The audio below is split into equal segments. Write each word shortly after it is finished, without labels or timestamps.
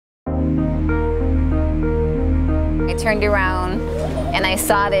turned around and I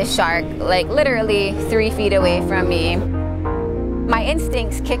saw this shark like literally 3 feet away from me. My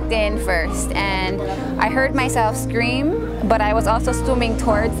instincts kicked in first and I heard myself scream, but I was also swimming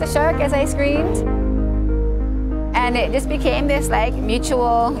towards the shark as I screamed. And it just became this like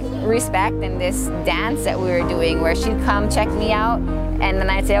mutual respect and this dance that we were doing where she'd come check me out and then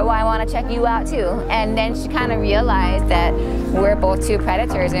I'd say, oh, I want to check you out too. And then she kind of realized that we're both two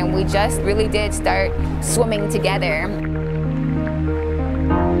predators and we just really did start swimming together.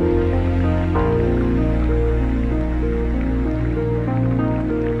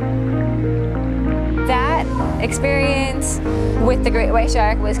 That experience with the great white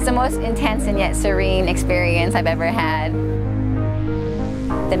shark was the most intense and yet serene experience I've ever had.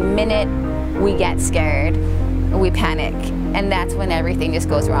 The minute we get scared, we panic, and that's when everything just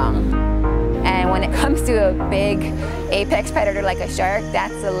goes wrong. And when it comes to a big apex predator like a shark,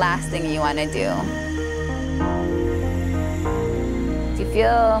 that's the last thing you want to do. You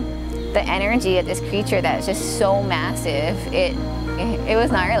feel the energy of this creature that's just so massive. It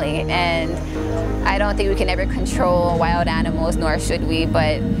was gnarly, and I don't think we can ever control wild animals, nor should we,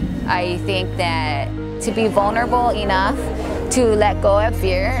 but I think that to be vulnerable enough to let go of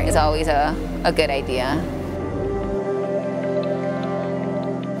fear is always a good idea.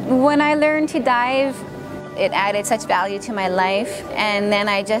 When I learned to dive, it added such value to my life, and then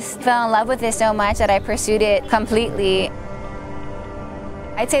I just fell in love with it so much that I pursued it completely.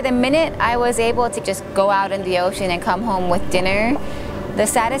 I'd say the minute I was able to just go out in the ocean and come home with dinner, the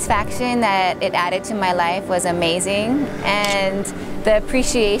satisfaction that it added to my life was amazing, and the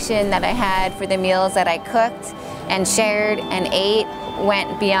appreciation that I had for the meals that I cooked and shared and ate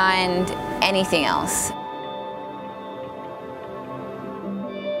went beyond anything else.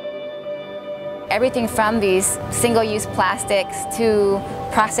 Everything from these single-use plastics to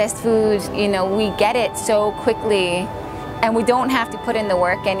processed foods, you know, we get it so quickly and we don't have to put in the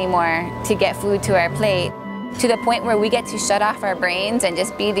work anymore to get food to our plate, to the point where we get to shut off our brains and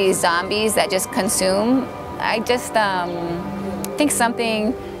just be these zombies that just consume. I just think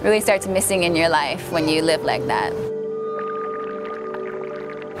something really starts missing in your life when you live like that.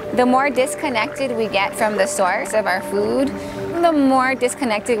 The more disconnected we get from the source of our food, the more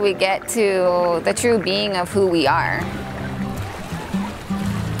disconnected we get to the true being of who we are.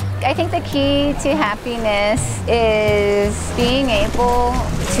 I think the key to happiness is being able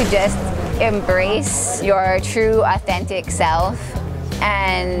to just embrace your true, authentic self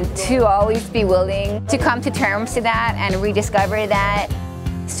and to always be willing to come to terms to that and rediscover that.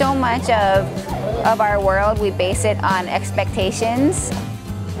 So much of our world, we base it on expectations.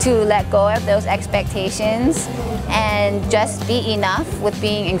 To let go of those expectations and just be enough with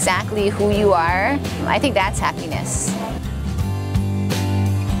being exactly who you are, I think that's happiness.